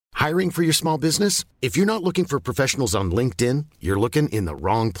Hiring for your small business? If you're not looking for professionals on LinkedIn, you're looking in the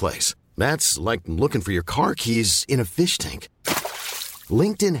wrong place. That's like looking for your car keys in a fish tank.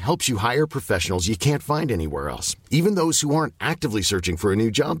 LinkedIn helps you hire professionals you can't find anywhere else, even those who aren't actively searching for a new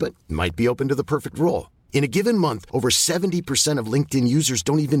job but might be open to the perfect role. In a given month, over 70% of LinkedIn users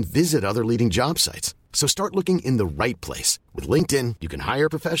don't even visit other leading job sites. So start looking in the right place. With LinkedIn, you can hire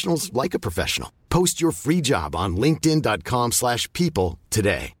professionals like a professional. Post your free job on linkedin.com/people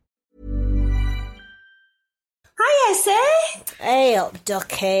today. Hi, Essie. Hey up,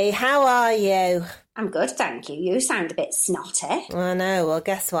 Ducky. How are you? I'm good, thank you. You sound a bit snotty. I know. Well,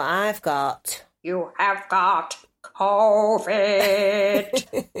 guess what I've got? You have got COVID.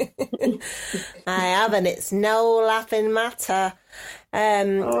 I have, and it's no laughing matter.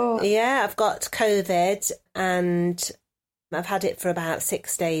 Yeah, I've got COVID, and I've had it for about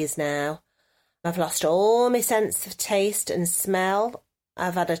 6 days now. I've lost all my sense of taste and smell.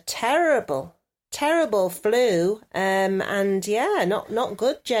 I've had a terrible flu, and yeah, not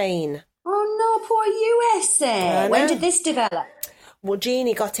good, Jane. Oh no, poor you, Essie. When did this develop? Well,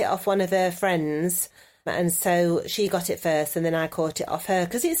 Jeannie got it off one of her friends, and so she got it first, and then I caught it off her,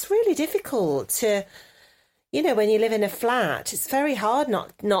 because it's really difficult to, when you live in a flat, it's very hard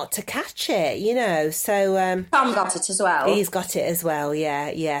not to catch it, so... Tom got it as well. He's got it as well,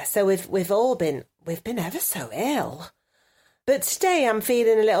 yeah. So we've been ever so ill. But today I'm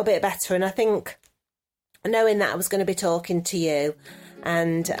feeling a little bit better, and I think, knowing that I was going to be talking to you,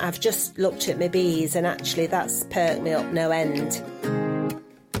 and I've just looked at my bees, and actually that's perked me up no end.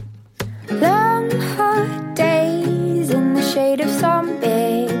 Long hot days in the shade of some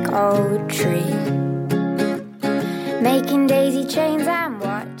big old tree, making daisy chains and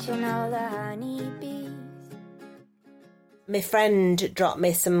watching all the honeybees. My friend dropped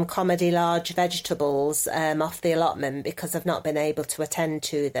me some comedy large vegetables off the allotment, because I've not been able to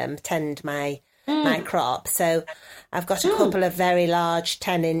tend my crop. So I've got a couple of very large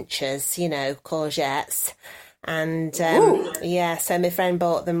 10 inches, courgettes. And so my friend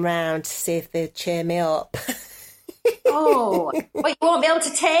brought them round to see if they'd cheer me up. Oh, but you won't be able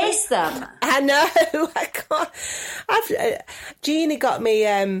to taste them. I know, I can't. Jeannie got me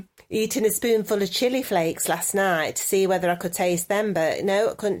eating a spoonful of chili flakes last night to see whether I could taste them, but no,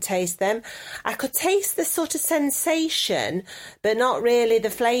 I couldn't taste them. I could taste the sort of sensation, but not really the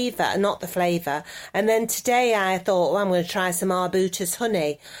flavour. And then today I thought, I'm going to try some arbutus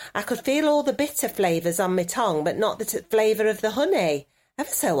honey. I could feel all the bitter flavours on my tongue, but not the flavour of the honey. Ever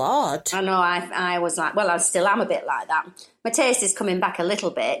so odd. I know, I was like, well, I still am a bit like that. My taste is coming back a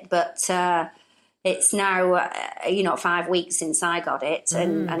little bit, but it's now, 5 weeks since I got it,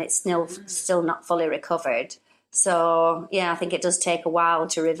 and it's still not fully recovered. So, yeah, I think it does take a while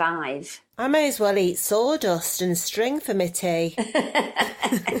to revive. I may as well eat sawdust and string for my tea.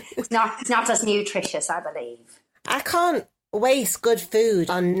 It's not as nutritious, I believe. I can't waste good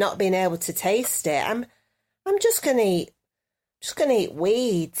food on not being able to taste it. I'm just going to eat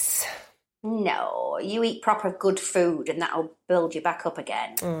weeds. No, you eat proper good food and that'll build you back up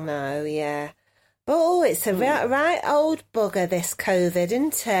again. Oh, no, yeah. But, it's a right old bugger, this COVID,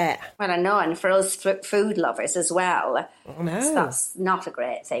 isn't it? Well, I know, and for us food lovers as well, that's not a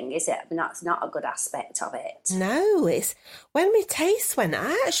great thing, is it? That's not a good aspect of it. No, it's... When my taste went,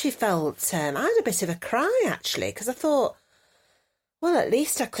 I actually felt... I had a bit of a cry, actually, because I thought, well, at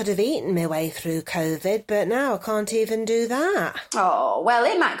least I could have eaten my way through COVID, but now I can't even do that. Oh, well,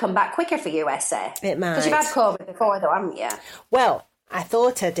 it might come back quicker for you, Essie. It might. Because you've had COVID before, though, haven't you? Well, I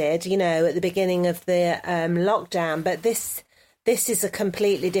thought I did, at the beginning of the lockdown, but this is a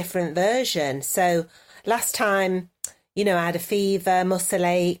completely different version. So last time, I had a fever, muscle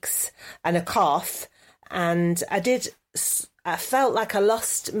aches and a cough, and I felt like I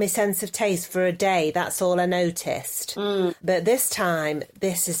lost my sense of taste for a day. That's all I noticed. But this time,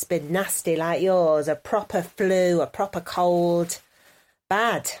 this has been nasty like yours, a proper flu, a proper cold.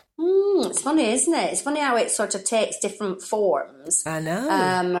 Bad. It's funny, isn't it? It's funny how it sort of takes different forms. I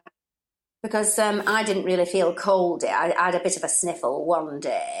know. Because I didn't really feel cold. I had a bit of a sniffle one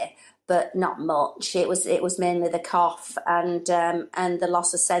day, but not much. It was mainly the cough and the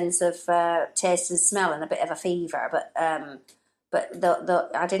loss of sense of taste and smell and a bit of a fever. But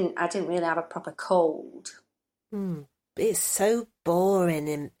I didn't really have a proper cold. It's so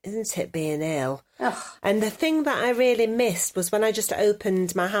boring, isn't it, being ill? Ugh. And the thing that I really missed was when I just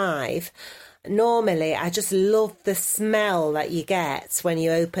opened my hive. Normally, I just love the smell that you get when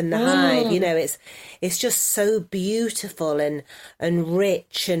you open the hive. It's just so beautiful and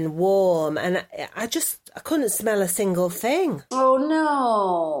rich and warm. And I just I couldn't smell a single thing. Oh,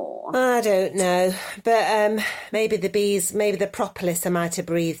 no. I don't know. But maybe the propolis I might have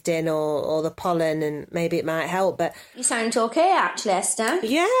breathed in or the pollen, and maybe it might help. But you sound okay, actually, Esther.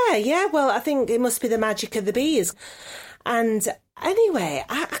 Yeah. Well, I think it must be the magic of the bees. And anyway,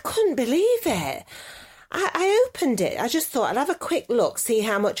 I couldn't believe it. I opened it. I just thought I'd have a quick look, see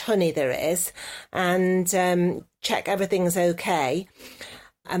how much honey there is, and check everything's okay.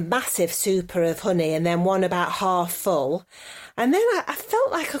 A massive super of honey, and then one about half full. And then I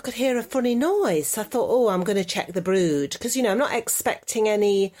felt like I could hear a funny noise. So I thought, I'm going to check the brood. Because, I'm not expecting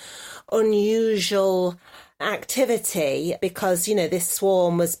any unusual activity because, this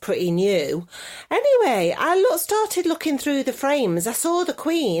swarm was pretty new. Anyway, I started looking through the frames. I saw the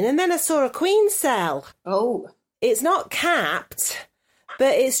queen, and then I saw a queen cell. Oh. It's not capped,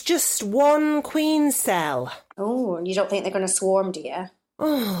 but it's just one queen cell. Oh, you don't think they're going to swarm, do you?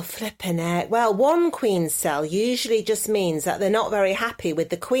 Oh, flipping heck. Well, one queen cell usually just means that they're not very happy with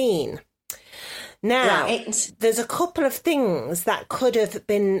the queen. Now, There's a couple of things that could have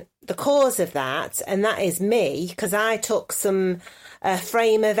been the cause of that, and that is me, because I took some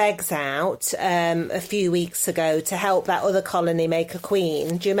frame of eggs out a few weeks ago to help that other colony make a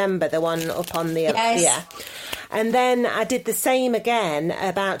queen. Do you remember the one up on the... Yes. Yeah. And then I did the same again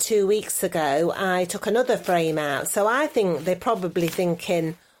about 2 weeks ago. I took another frame out. So I think they're probably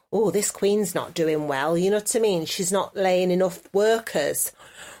thinking, this queen's not doing well. You know what I mean? She's not laying enough workers.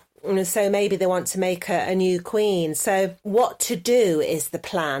 And so maybe they want to make a new queen. So what to do is the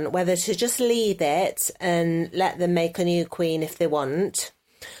plan, whether to just leave it and let them make a new queen if they want.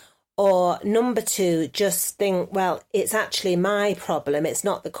 Or number 2, just think, well, it's actually my problem. It's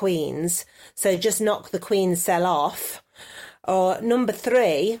not the queen's. So just knock the queen cell off. Or number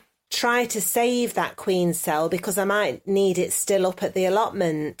 3, try to save that queen cell because I might need it still up at the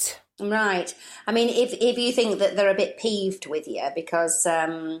allotment. Right. I mean, if you think that they're a bit peeved with you because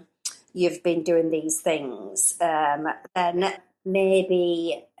you've been doing these things, then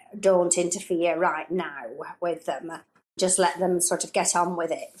maybe don't interfere right now with them. Just let them sort of get on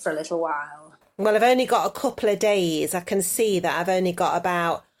with it for a little while. Well, I've only got a couple of days. I can see that I've only got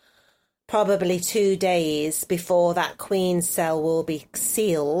about probably 2 days before that queen cell will be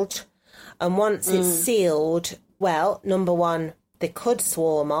sealed. And once it's sealed, well, number 1, they could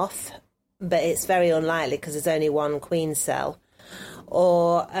swarm off, but it's very unlikely because there's only one queen cell.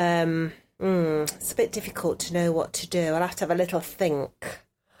 Or it's a bit difficult to know what to do. I'll have to have a little think.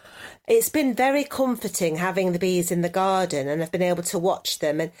 It's been very comforting having the bees in the garden, and I've been able to watch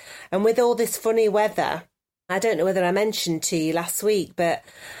them. And with all this funny weather, I don't know whether I mentioned to you last week, but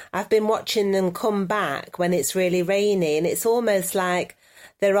I've been watching them come back when it's really rainy, and it's almost like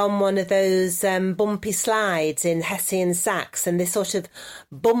they're on one of those bumpy slides in Hessian sacks, and they sort of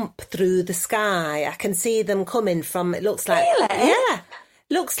bump through the sky. I can see them coming from, it looks like... Really? Yeah.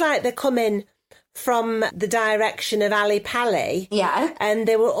 Looks like they're coming from the direction of Ali Pali. Yeah. And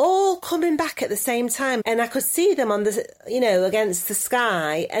they were all coming back at the same time. And I could see them on the, against the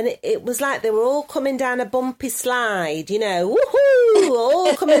sky. And it was like they were all coming down a bumpy slide, woohoo,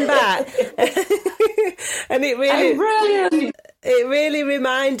 all coming back. And it really... Brilliant. It really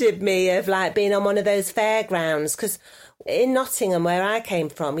reminded me of like being on one of those fairgrounds, because in Nottingham, where I came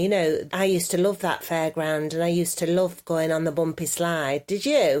from, I used to love that fairground, and I used to love going on the bumpy slide. Did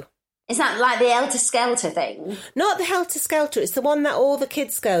you? Is that like the Helter Skelter thing? Not the Helter Skelter. It's the one that all the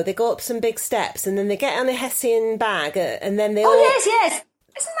kids go. They go up some big steps, and then they get on a Hessian bag, and then they all... Oh, yes.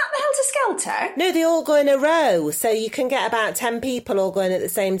 Isn't that the Helter Skelter? No, they all go in a row, so you can get about 10 people all going at the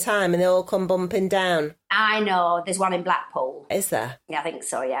same time, and they all come bumping down. I know. There's one in Blackpool. Is there? Yeah, I think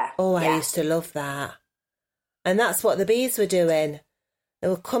so, yeah. Oh, I Yeah. used to love that. And that's what the bees were doing. They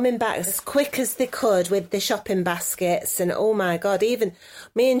were coming back as quick as they could with the shopping baskets, and oh my God, even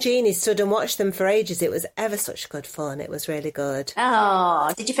me and Jeannie stood and watched them for ages. It was ever such good fun. It was really good.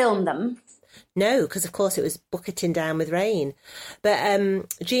 Oh, did you film them? No, because of course it was bucketing down with rain. But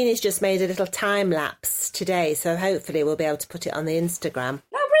Jeannie's just made a little time lapse today, so hopefully we'll be able to put it on the Instagram.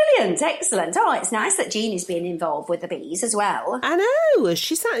 Oh, brilliant. Excellent. Oh, it's nice that Jeannie's been involved with the bees as well. I know.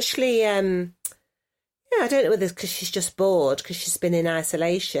 She's actually, I don't know whether it's because she's just bored because she's been in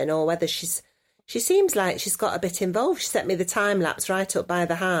isolation, or whether she seems like she's got a bit involved. She sent me the time lapse right up by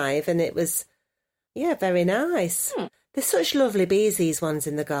the hive, and it was, very nice. They're such lovely bees, these ones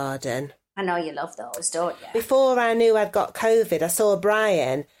in the garden. I know you love those, don't you? Before I knew I'd got COVID, I saw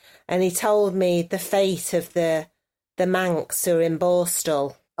Brian, and he told me the fate of the Manx who are in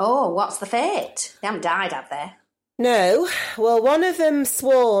Borstal. Oh, what's the fate? They haven't died, have they? No. Well, one of them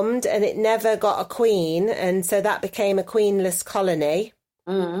swarmed and it never got a queen, and so that became a queenless colony.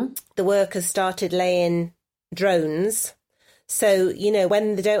 the workers started laying drones. So, you know,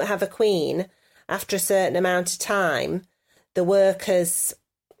 when they don't have a queen, after a certain amount of time, the workers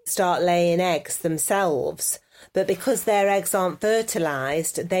start laying eggs themselves. But because their eggs aren't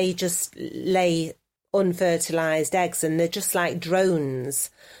fertilised, they just lay unfertilised eggs, and they're just like drones,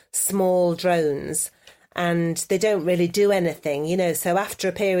 small drones, and they don't really do anything, you know. So after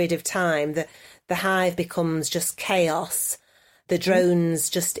a period of time, the hive becomes just chaos. The drones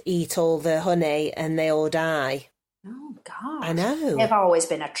just eat all the honey and they all die. Oh, God. I know. They've always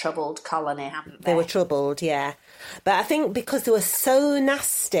been a troubled colony, haven't they? They were troubled, yeah. But I think because they were so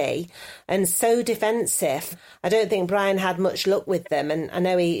nasty and so defensive, I don't think Brian had much luck with them. And I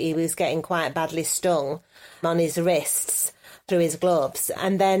know he was getting quite badly stung on his wrists through his gloves.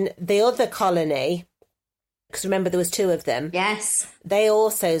 And then the other colony, because remember there was 2 of them. Yes. They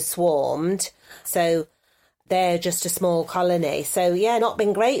also swarmed. So they're just a small colony. So, yeah, not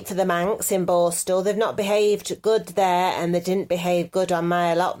been great for the Manx in Borstal. They've not behaved good there, and they didn't behave good on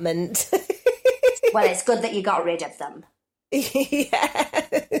my allotment. Well, it's good that you got rid of them. Yeah.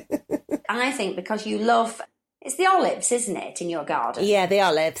 I think because you love... It's the olives, isn't it, in your garden? Yeah, the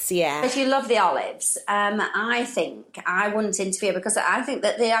olives, yeah. Because you love the olives. I think I wouldn't interfere because I think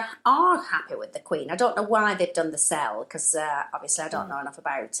that they are happy with the queen. I don't know why they've done the cell because obviously I don't know enough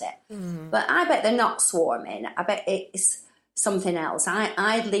about it. But I bet they're not swarming. I bet it's something else.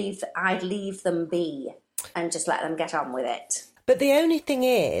 I'd leave them be and just let them get on with it. But the only thing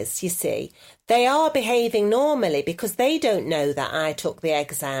is, you see, they are behaving normally because they don't know that I took the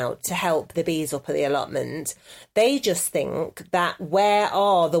eggs out to help the bees up at the allotment. They just think that where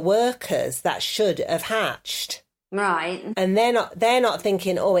are the workers that should have hatched? Right. And they're not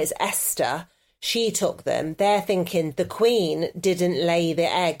thinking, oh, it's Esther, she took them. They're thinking the queen didn't lay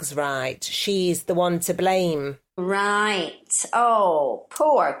the eggs right. She's the one to blame. Right. Oh,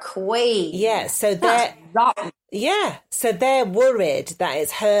 poor queen. Yeah, so they're... rotten. Yeah, so they're worried that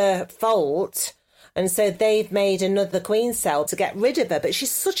it's her fault, and so they've made another queen cell to get rid of her. But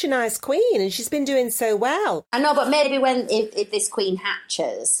she's such a nice queen, and she's been doing so well. I know, but maybe if this queen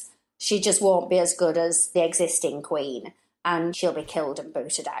hatches, she just won't be as good as the existing queen, and she'll be killed and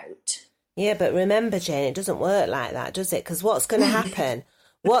booted out. Yeah, but remember, Jane, it doesn't work like that, does it? Because what's going to happen?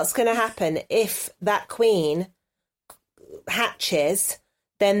 What's going to happen if that queen hatches?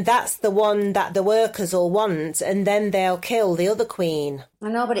 Then that's the one that the workers will want, and then they'll kill the other queen. I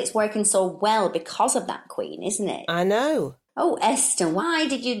know, but it's working so well because of that queen, isn't it? I know. Oh, Esther, why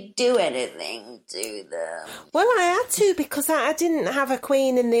did you do anything to them? Well, I had to because I didn't have a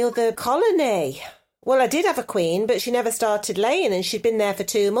queen in the other colony. Well, I did have a queen, but she never started laying, and she'd been there for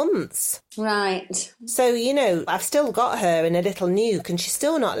 2 months. Right. So, you know, I've still got her in a little nuke, and she's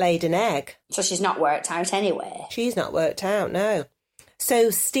still not laid an egg. So she's not worked out anyway? She's not worked out, no.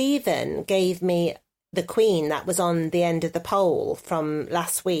 So Stephen gave me the queen that was on the end of the pole from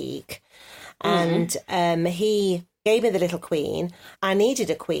last week. And he gave me the little queen. I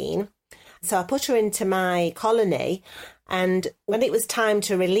needed a queen. So I put her into my colony. And when it was time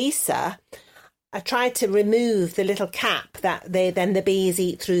to release her, I tried to remove the little cap that then the bees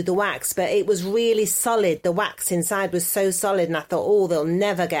eat through the wax, but it was really solid. The wax inside was so solid, and I thought, oh, they'll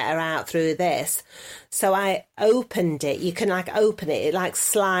never get her out through this. So I opened it. You can open it. It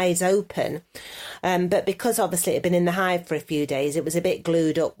slides open. But because obviously it had been in the hive for a few days, it was a bit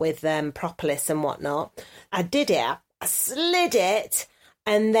glued up with propolis and whatnot. I did it. I slid it.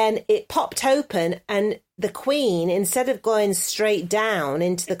 And then it popped open, and the queen, instead of going straight down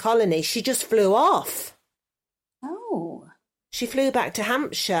into the colony, she just flew off. Oh. She flew back to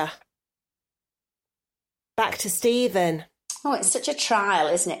Hampshire. Back to Stephen. Oh, it's such a trial,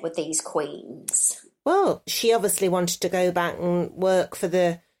 isn't it, with these queens? Well, she obviously wanted to go back and work for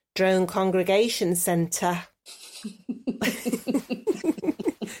the Drone Congregation Centre.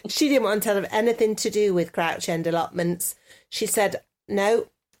 She didn't want to have anything to do with Crouch End allotments. She said, no,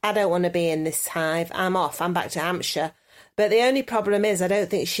 I don't want to be in this hive. I'm off. I'm back to Hampshire. But the only problem is I don't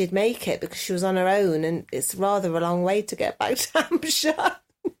think she'd make it because she was on her own, and it's rather a long way to get back to Hampshire.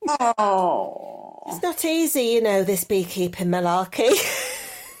 Oh. It's not easy, you know, this beekeeping malarkey.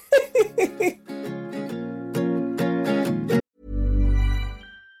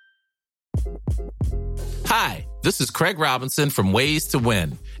 Hi, this is Craig Robinson from Ways to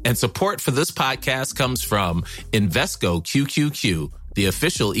Win, and support for this podcast comes from Invesco QQQ, the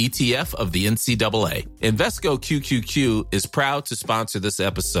official ETF of the NCAA. Invesco QQQ is proud to sponsor this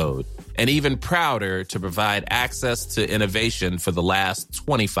episode, and even prouder to provide access to innovation for the last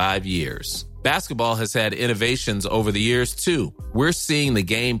 25 years. Basketball has had innovations over the years, too. We're seeing the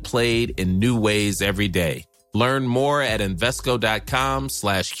game played in new ways every day. Learn more at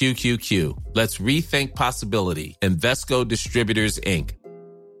Invesco.com/QQQ. Let's rethink possibility. Invesco Distributors, Inc.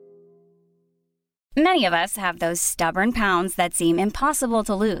 Many of us have those stubborn pounds that seem impossible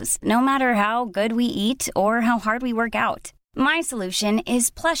to lose, no matter how good we eat or how hard we work out. My solution is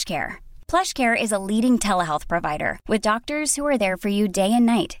PlushCare. PlushCare is a leading telehealth provider with doctors who are there for you day and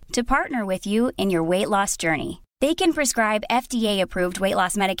night to partner with you in your weight loss journey. They can prescribe FDA-approved weight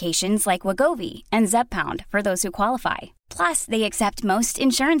loss medications like Wegovy and Zepbound for those who qualify. Plus, they accept most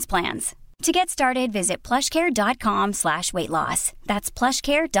insurance plans. To get started, visit plushcare.com/weightloss. That's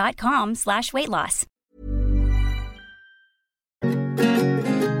plushcare.com/weightloss.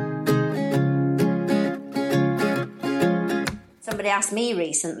 Somebody asked me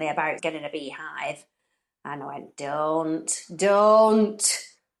recently about getting a beehive, and I went, don't.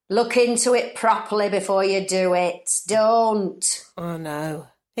 Look into it properly before you do it. Don't. Oh, no.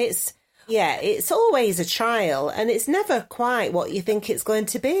 It's always a trial, and it's never quite what you think it's going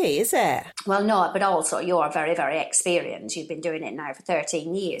to be, is it? Well, no, but also you're very, very experienced. You've been doing it now for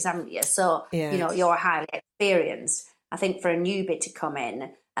 13 years, haven't you? So, Yeah. you know, you're highly experienced. I think for a newbie to come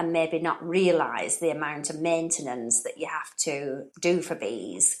in and maybe not realise the amount of maintenance that you have to do for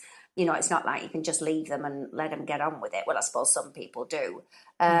bees, you know, it's not like you can just leave them and let them get on with it. Well, I suppose some people do.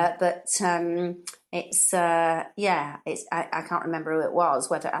 But it's I can't remember who it was.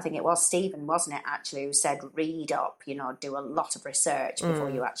 I think it was Stephen, wasn't it, actually, who said, read up, you know, do a lot of research before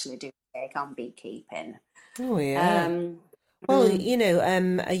you actually do take on beekeeping. Oh, yeah. Well, you know,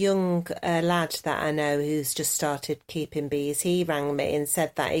 a young lad that I know who's just started keeping bees, he rang me and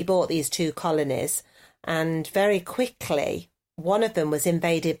said that he bought these 2 colonies, and very quickly one of them was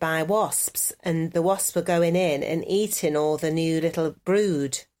invaded by wasps, and the wasps were going in and eating all the new little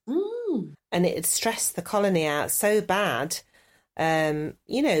brood. And it had stressed the colony out so bad. You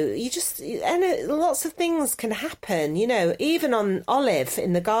know, lots of things can happen, you know, even on Olive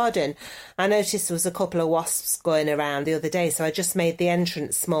in the garden. I noticed there was a couple of wasps going around the other day, so I just made the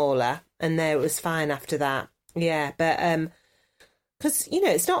entrance smaller, and there it was fine after that. Yeah, but because, you know,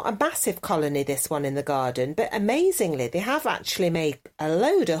 it's not a massive colony, this one in the garden, but amazingly, they have actually made a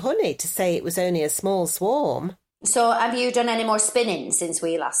load of honey to say it was only a small swarm. So have you done any more spinning since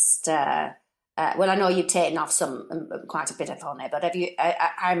we last... well, I know you've taken off quite a bit of honey, but have you?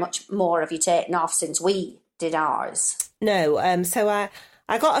 How much more have you taken off since we did ours? No, so I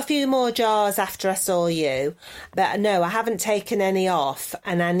got a few more jars after I saw you, but no, I haven't taken any off,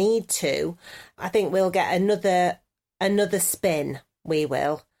 and I need to. I think we'll get another spin. We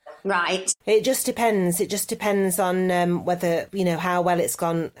will. Right. It just depends. It just depends on whether, you know, how well it's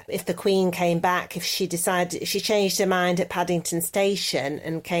gone. If the Queen came back, if she changed her mind at Paddington Station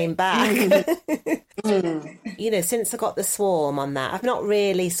and came back. You know, since I got the swarm on that, I've not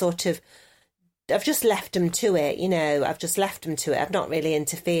really I've just left them to it, you know, I've not really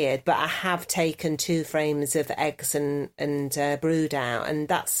interfered, but I have taken 2 frames of eggs and brood out, and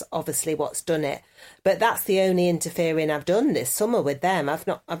that's obviously what's done it. But that's the only interfering I've done this summer with them. I've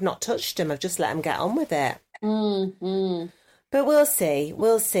not touched them. I've just let them get on with it. But we'll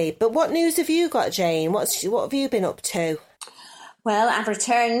see. But what news have you got, Jane? What have you been up to? Well, I've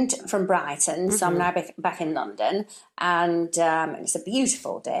returned from Brighton, so I'm now back in London, and it's a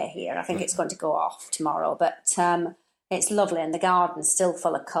beautiful day here. I think it's going to go off tomorrow, but it's lovely, and the garden's still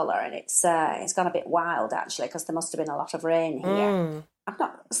full of colour, and it's gone a bit wild, actually, because there must have been a lot of rain here. I've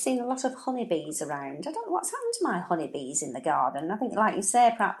not seen a lot of honeybees around. I don't know what's happened to my honeybees in the garden. I think, like you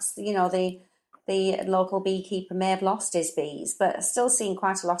say, perhaps, you know, the local beekeeper may have lost his bees, but I've still seen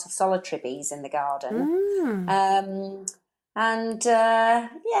quite a lot of solitary bees in the garden. And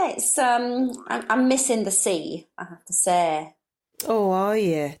it's I'm missing the sea, I have to say. Oh, are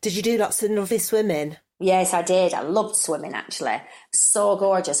you? Did you do lots of lovely swimming? Yes, I did. I loved swimming, actually. So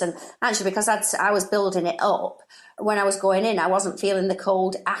gorgeous. And actually, because I was building it up, when I was going in, I wasn't feeling the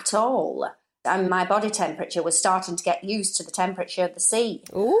cold at all. And my body temperature was starting to get used to the temperature of the sea,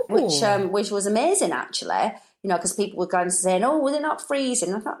 which was amazing, actually. You know, because people were going to say, "Oh, well, they're not freezing."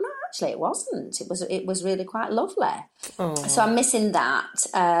 And I thought, no, actually, it wasn't. It was really quite lovely. Oh. So I'm missing that,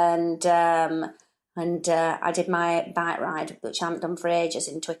 and I did my bike ride, which I haven't done for ages,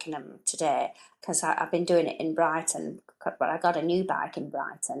 in Twickenham today, because I've been doing it in Brighton. But I got a new bike in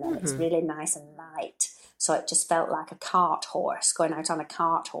Brighton, and it's really nice and light. So it just felt like a cart horse, going out on a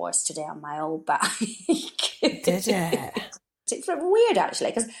cart horse today on my old bike. Did it? It's weird,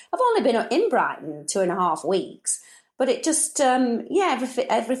 actually, because I've only been in Brighton 2.5 weeks, But it just,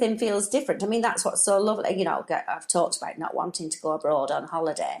 everything feels different. I mean, that's what's so lovely. You know, I've talked about not wanting to go abroad on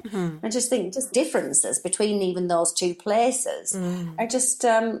holiday. I just think just differences between even those two places are just,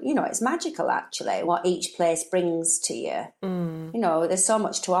 it's magical, actually, what each place brings to you. You know, there's so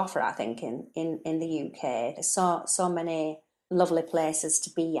much to offer, I think, in the UK. There's so many lovely places to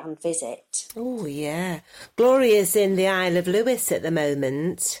be and visit. Oh, yeah. Gloria's in the Isle of Lewis at the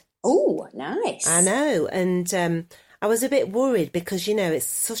moment. Oh, nice. I know. And I was a bit worried because, you know, it's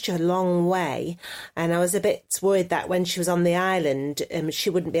such a long way. And I was a bit worried that when she was on the island,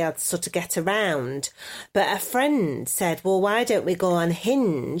 she wouldn't be able to sort of get around. But a friend said, well, why don't we go on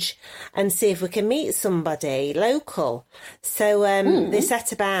Hinge and see if we can meet somebody local? So they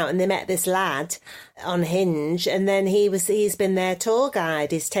set about and they met this lad on Hinge, and then he's been their tour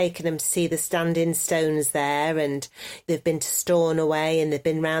guide. He's taken them to see the standing stones there, and they've been to Stornoway, and they've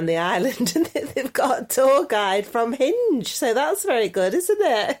been round the island, and they've got a tour guide from Hinge. So that's very good, isn't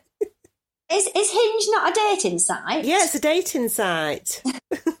it? Is Hinge not a dating site? Yeah, it's a dating site.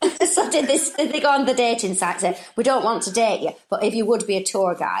 So did they go on the dating site and say, we don't want to date you, but if you would be a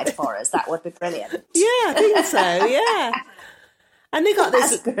tour guide for us, that would be brilliant. Yeah, I think so, yeah. And they got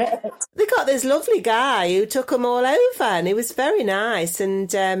this lovely guy who took them all over, and he was very nice.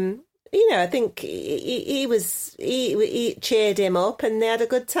 And I think he cheered him up, and they had a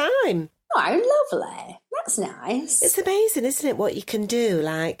good time. Oh, lovely! That's nice. It's amazing, isn't it? What you can do.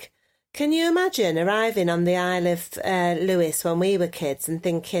 Like, can you imagine arriving on the Isle of Lewis when we were kids and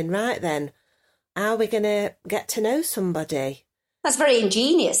thinking, right then, how are we going to get to know somebody? That's very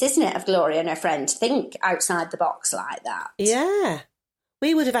ingenious, isn't it, of Gloria and her friend to think outside the box like that? Yeah.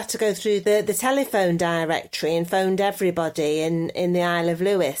 We would have had to go through the telephone directory and phoned everybody in the Isle of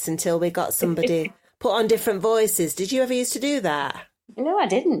Lewis until we got somebody put on different voices. Did you ever used to do that? No, I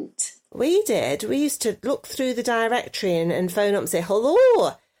didn't. We did. We used to look through the directory and phone up and say, hello,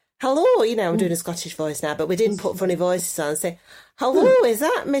 you know, I'm doing a Scottish voice now, but we didn't put funny voices on and say, hello, is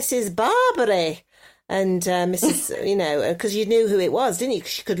that Mrs. Barbary? And Mrs., you know, because you knew who it was, didn't you?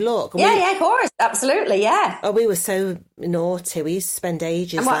 Because you could look. Yeah, of course. Absolutely, yeah. Oh, we were so naughty. We used to spend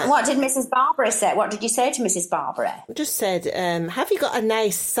ages. And what did Mrs. Barbara say? What did you say to Mrs. Barbara? We just said, have you got a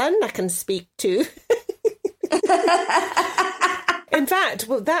nice son I can speak to? In fact,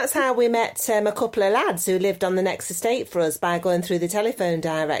 well, that's how we met a couple of lads who lived on the next estate for us by going through the telephone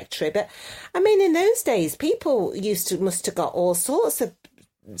directory. But, I mean, in those days, people must have got all sorts of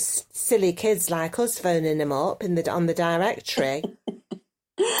silly kids like us phoning them up on the directory.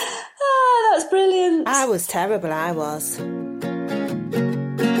 Oh, that's brilliant. I was terrible, I was.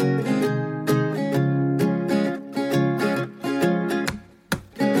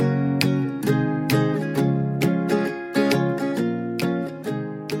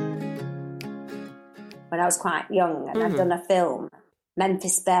 When I was quite young, and I'd done a film,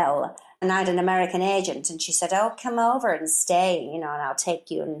 Memphis Belle, and I had an American agent, and she said, oh, come over and stay, you know, and I'll take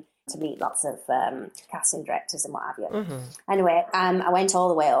you to meet lots of casting directors and what have you. Anyway, I went all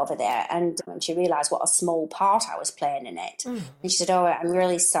the way over there, and when she realised what a small part I was playing in it, and she said, oh, I'm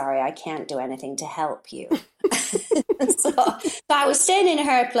really sorry, I can't do anything to help you. So I was staying in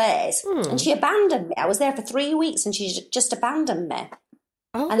her place, and she abandoned me. I was there for 3 weeks, and she just abandoned me.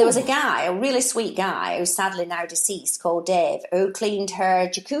 Oh. And there was a guy, a really sweet guy, who's sadly now deceased, called Dave, who cleaned her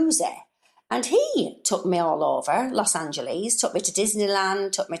jacuzzi. And he took me all over Los Angeles, took me to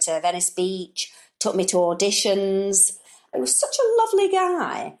Disneyland, took me to Venice Beach, took me to auditions. He was such a lovely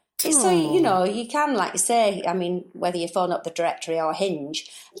guy. So, you know, you can, like you say, I mean, whether you phone up the directory or Hinge,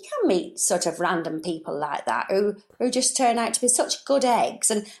 you can meet sort of random people like that who just turn out to be such good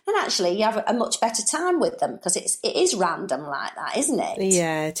eggs. And actually, you have a much better time with them because it is random like that, isn't it?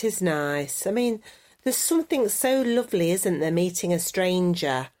 Yeah, it is nice. I mean, there's something so lovely, isn't there, meeting a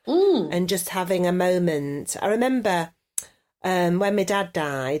stranger and just having a moment. I remember when my dad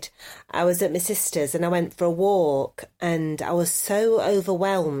died, I was at my sister's and I went for a walk and I was so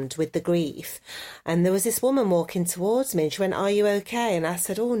overwhelmed with the grief. And there was this woman walking towards me and she went, are you okay? And I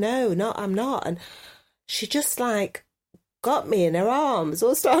said, oh, no, I'm not. And she just like got me in her arms.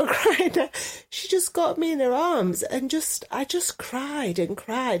 I started crying. She just got me in her arms and I just cried and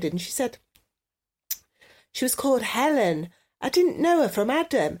cried. And she said, she was called Helen. I didn't know her from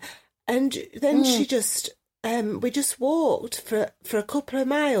Adam. And then she just... we just walked for a couple of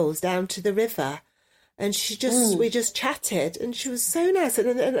miles down to the river and we just chatted and she was so nice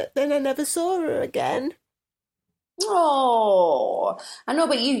and then I never saw her again. Oh, I know,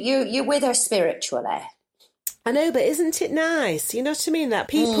 but you're with her spiritually. I know, but isn't it nice? You know what I mean? That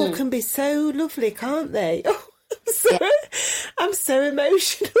people can be so lovely, can't they? Oh, I'm so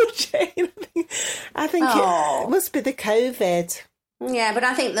emotional, Jane. I think it must be the COVID. Yeah, but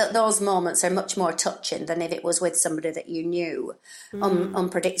I think that those moments are much more touching than if it was with somebody that you knew.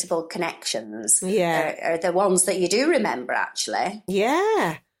 Unpredictable connections are the ones that you do remember, actually.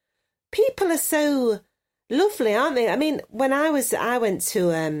 Yeah. People are so lovely, aren't they? I mean, when I went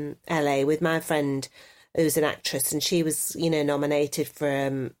to LA with my friend who's an actress, and she was, nominated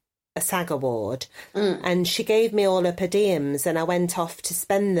for a SAG award, and she gave me all her per diems, and I went off to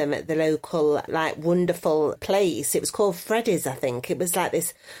spend them at the local, wonderful place. It was called Freddy's, I think. It was like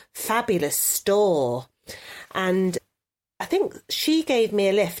this fabulous store, and I think she gave me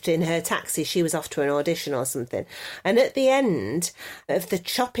a lift in her taxi. She was off to an audition or something. And at the end of the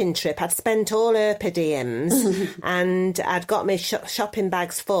shopping trip, I'd spent all her per diems and I'd got my shopping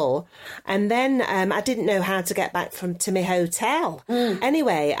bags full. And then I didn't know how to get back to my hotel.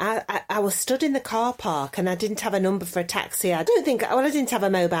 Anyway, I was stood in the car park and I didn't have a number for a taxi. I didn't have a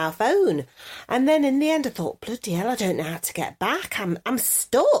mobile phone. And then in the end, I thought, bloody hell, I don't know how to get back. I'm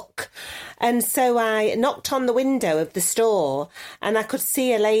stuck. And so I knocked on the window of the store, and I could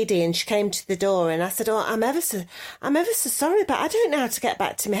see a lady, and she came to the door, and I said, I'm ever so sorry, but I don't know how to get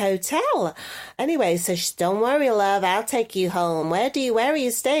back to my hotel. Anyway, so she said, don't worry, love, I'll take you home. Where are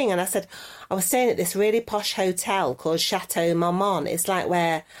you staying? And I said, I was staying at this really posh hotel called Chateau Marmont. It's like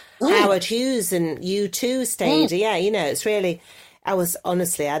where Howard Hughes and U2 stayed. Yeah, it's really... I was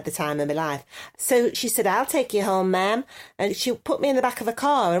honestly at the time of my life. So she said, I'll take you home, ma'am. And she put me in the back of a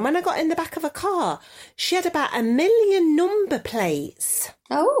car. And when I got in the back of a car, she had about 1 million number plates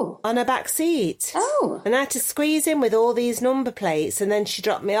on her back seat. And I had to squeeze in with all these number plates. And then she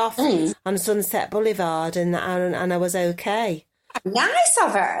dropped me off on Sunset Boulevard, and I was okay. Nice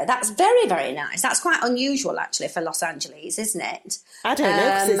of her. That's very, very nice. That's quite unusual, actually, for Los Angeles, isn't it? I don't know,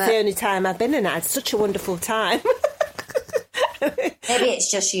 because it's the only time I've been in it. I had such a wonderful time. Maybe it's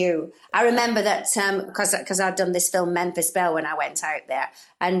just you. I remember that because I'd done this film Memphis Belle when I went out there,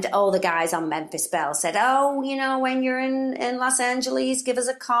 and all the guys on Memphis Belle said, when you're in Los Angeles, give us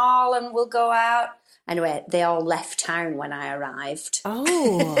a call and we'll go out. Anyway, they all left town when I arrived.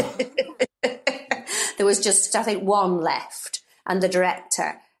 There was just, I think, one left, and the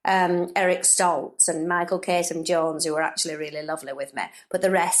director, Eric Stoltz and Michael Caton-Jones, who were actually really lovely with me, but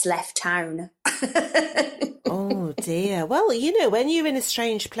the rest left town. Oh dear. Well, when you're in a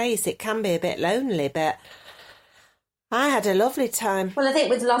strange place, it can be a bit lonely, but I had a lovely time. Well, I think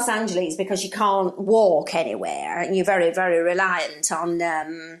with Los Angeles, because you can't walk anywhere, and you're very, very reliant on,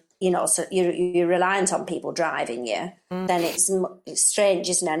 so you're reliant on people driving you, then it's strange,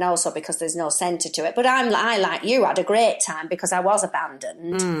 isn't it? And also because there's no centre to it. But I, like you, had a great time because I was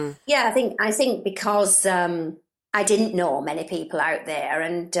abandoned. Yeah, I think because... I didn't know many people out there,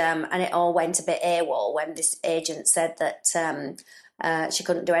 and it all went a bit AWOL when this agent said that she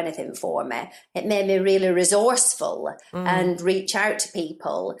couldn't do anything for me. It made me really resourceful and reach out to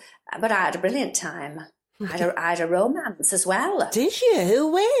people. But I had a brilliant time. I had a romance as well. Did you?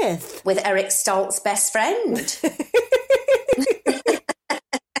 Who with? With Eric Stoltz's best friend.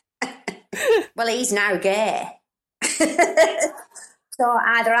 Well, he's now gay. So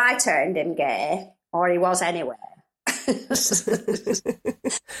either I turned him gay or he was anyway.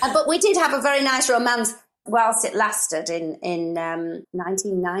 But we did have a very nice romance whilst it lasted in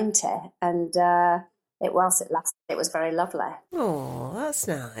 1990, and whilst it lasted, it was very lovely. Oh, that's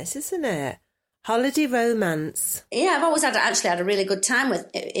nice, isn't it? Holiday romance. Yeah, I've always had a really good time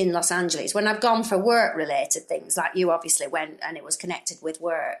in Los Angeles when I've gone for work-related things, like you obviously went, and it was connected with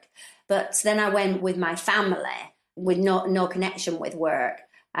work. But then I went with my family with no connection with work.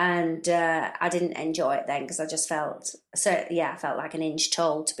 And I didn't enjoy it then because I just felt like an inch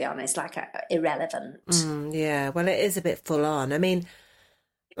tall, to be honest, irrelevant. Yeah, well, it is a bit full on. I mean,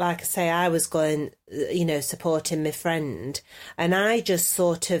 like I say, I was going, supporting my friend, and I just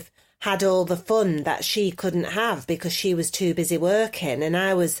sort of had all the fun that she couldn't have because she was too busy working, and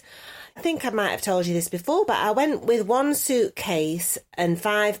I think I might have told you this before, but I went with one suitcase and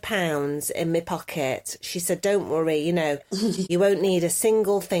 £5 in my pocket. She said, don't worry, you won't need a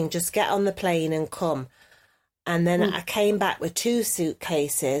single thing. Just get on the plane and come. And then I came back with 2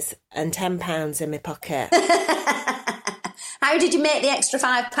 suitcases and £10 in my pocket. How did you make the extra £5?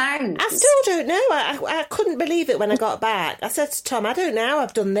 I still don't know. I couldn't believe it when I got back. I said to Tom, I don't know how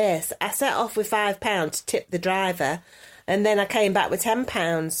I've done this. I set off with £5 to tip the driver. And then I came back with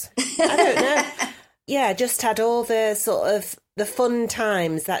 £10. I don't know. Yeah, just had all the sort of the fun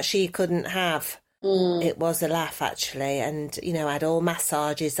times that she couldn't have. It was a laugh, actually. And, I had all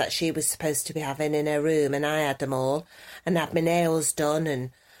massages that she was supposed to be having in her room, and I had them all. And had my nails done, and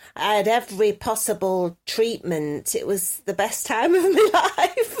I had every possible treatment. It was the best time of my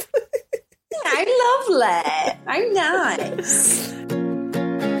life. How lovely. How nice.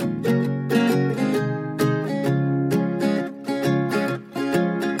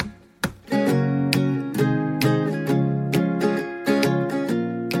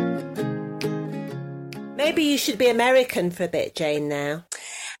 Maybe you should be American for a bit, Jane, now.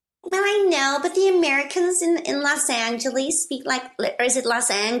 Well, I know, but the Americans in Los Angeles speak like, or is it Los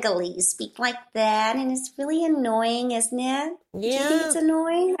Angeles, speak like that, and it's really annoying, isn't it? Yeah. Do you think it's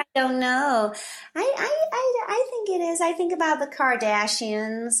annoying? I don't know. I think it is. I think about the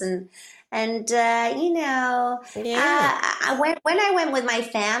Kardashians and you know, when I went with my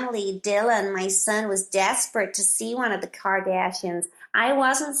family, Dylan, my son, was desperate to see one of the Kardashians. I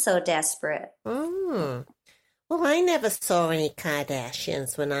wasn't so desperate. Mm. Well, I never saw any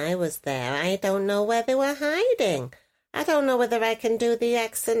Kardashians when I was there. I don't know where they were hiding. I don't know whether I can do the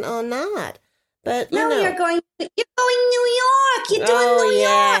accent or not. But you know, you're going New York. You're doing New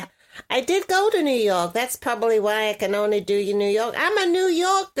York. I did go to New York. That's probably why I can only do New York. I'm a New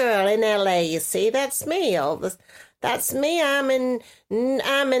York girl in LA, you see. That's me. That's me. I'm in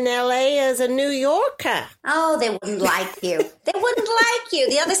LA as a New Yorker. Oh, they wouldn't like you. They wouldn't like you.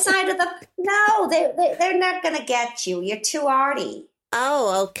 The other side of they're not going to get you. You're too arty.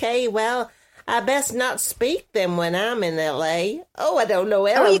 Oh, okay. Well, I best not speak then when I'm in LA. Oh, I don't know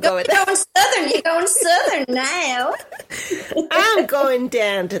where I'm going. You're going southern. You're going southern now. I'm going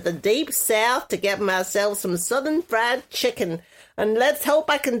down to the deep south to get myself some southern fried chicken. And let's hope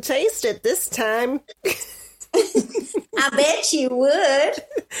I can taste it this time. I bet you would.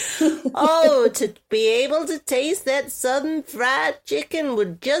 Oh, to be able to taste that southern fried chicken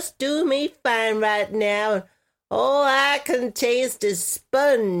would just do me fine right now. All I can taste is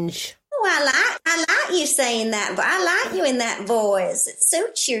sponge. Oh, I like you saying that, but I like you in that voice. It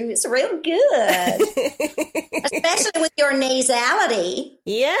suits you. It's real good. Especially with your nasality.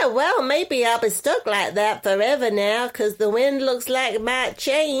 Yeah, well, maybe I'll be stuck like that forever now, 'cause the wind looks like it might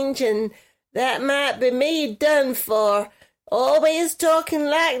change, and that might be me done for. Always talking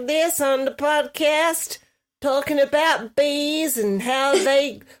like this on the podcast, talking about bees and how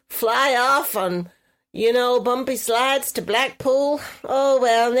they fly off on, you know, bumpy slides to Blackpool. Oh,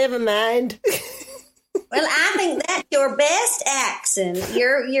 well, never mind. Well, I think that's your best accent.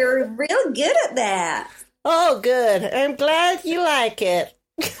 You're real good at that. Oh, good. I'm glad you like it.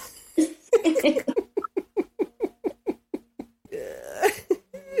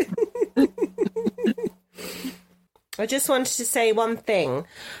 I just wanted to say one thing.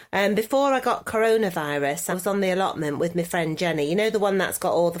 Before I got coronavirus, I was on the allotment with my friend Jenny, you know, the one that's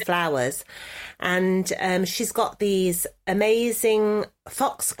got all the flowers. And she's got these amazing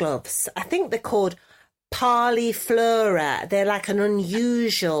foxgloves. I think they're called Parliflora. They're like an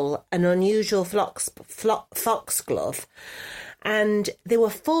unusual foxglove. And they were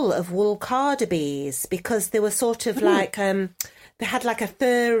full of wool carder bees because they were sort of like... they had like a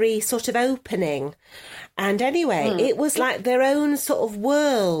furry sort of opening. And anyway, it was like their own sort of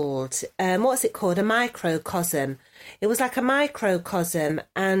world. What's it called? A microcosm. It was like a microcosm.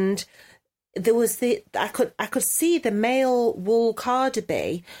 And there was I could see the male wool carder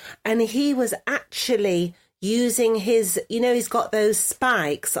bee, and he was actually using his, you know, he's got those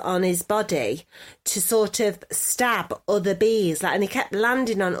spikes on his body to sort of stab other bees, like, and he kept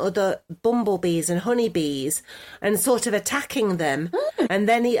landing on other bumblebees and honeybees and sort of attacking them. And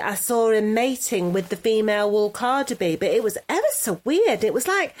then I saw him mating with the female wool carder bee, but it was ever so weird. It was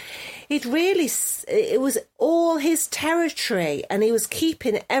like, it was all his territory, and he was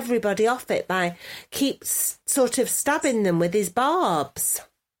keeping everybody off it by sort of stabbing them with his barbs.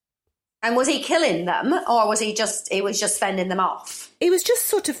 And was he killing them, or was he just fending them off? He was just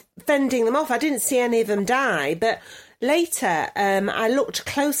sort of fending them off. I didn't see any of them die, but later I looked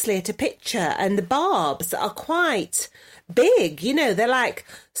closely at a picture, and the barbs are quite big. You know, they're like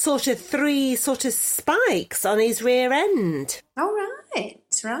sort of 3 sort of spikes on his rear end. Oh, right.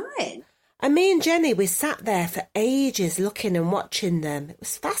 And me and Jenny, we sat there for ages looking and watching them. It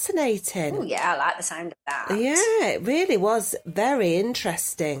was fascinating. Oh, yeah, I like the sound of that. Yeah, it really was very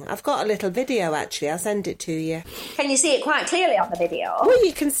interesting. I've got a little video, actually. I'll send it to you. Can you see it quite clearly on the video? Well,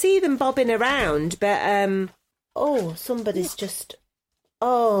 you can see them bobbing around, but, somebody's just...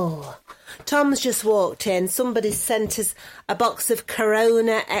 Oh, Tom's just walked in. Somebody sent us a box of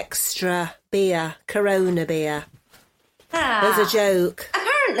Corona Extra beer. Corona beer. There's a joke.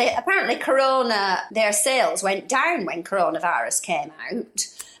 Apparently, Corona, their sales went down when coronavirus came out.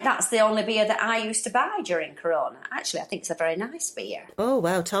 That's the only beer that I used to buy during Corona. Actually, I think it's a very nice beer. Oh,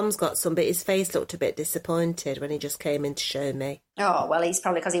 well, Tom's got some, but his face looked a bit disappointed when he just came in to show me. Oh, well, he's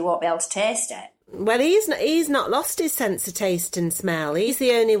probably because he won't be able to taste it. Well, he's not lost his sense of taste and smell. He's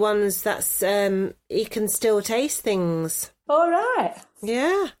the only ones that's, he can still taste things. All right.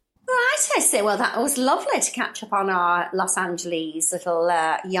 Yeah. Right, I say, well, that was lovely to catch up on our Los Angeles little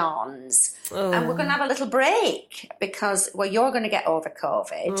yarns. Oh. And we're going to have a little break because, well, you're going to get over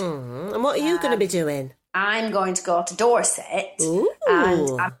COVID. And what are you going to be doing? I'm going to go to Dorset. Ooh.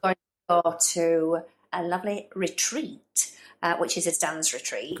 And I'm going to go to a lovely retreat, which is a dance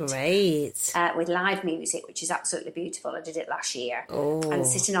retreat. Great. With live music, which is absolutely beautiful. I did it last year. Oh. And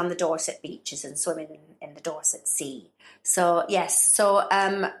sitting on the Dorset beaches and swimming in the Dorset Sea. So, yes,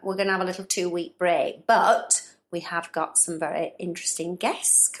 we're going to have a little 2-week break, but we have got some very interesting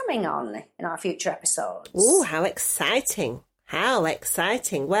guests coming on in our future episodes. Oh, how exciting. How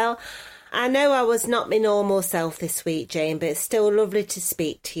exciting. Well, I know I was not my normal self this week, Jane, but it's still lovely to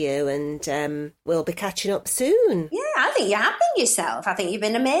speak to you, and we'll be catching up soon. Yeah, I think you have been yourself. I think you've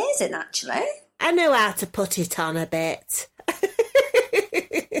been amazing, actually. I know how to put it on a bit.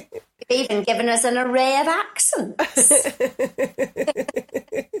 You've even given us an array of accents.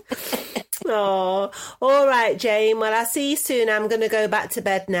 Oh, all right, Jane. Well, I'll see you soon. I'm going to go back to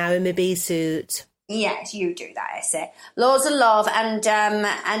bed now in my bee suit. Yes, you do that, I say. Loads of love and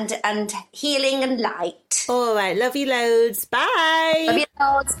healing and light. All right, love you loads. Bye. Love you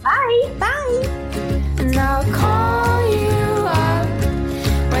loads. Bye. Bye. And I'll call you up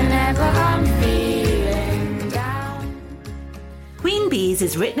whenever I'm feeling down. Queen Bees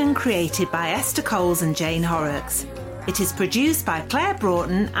is written and created by Esther Coles and Jane Horrocks. It is produced by Claire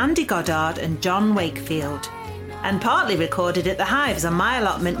Broughton, Andy Goddard and John Wakefield, and partly recorded at the Hives on my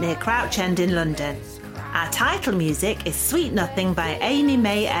allotment near Crouch End in London. Our title music is Sweet Nothing by Amy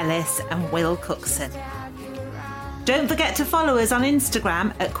May Ellis and Will Cookson. Don't forget to follow us on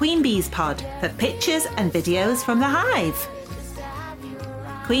Instagram at Queen Bees Pod for pictures and videos from the Hive.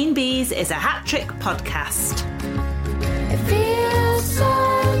 Queen Bees is a hat trick podcast.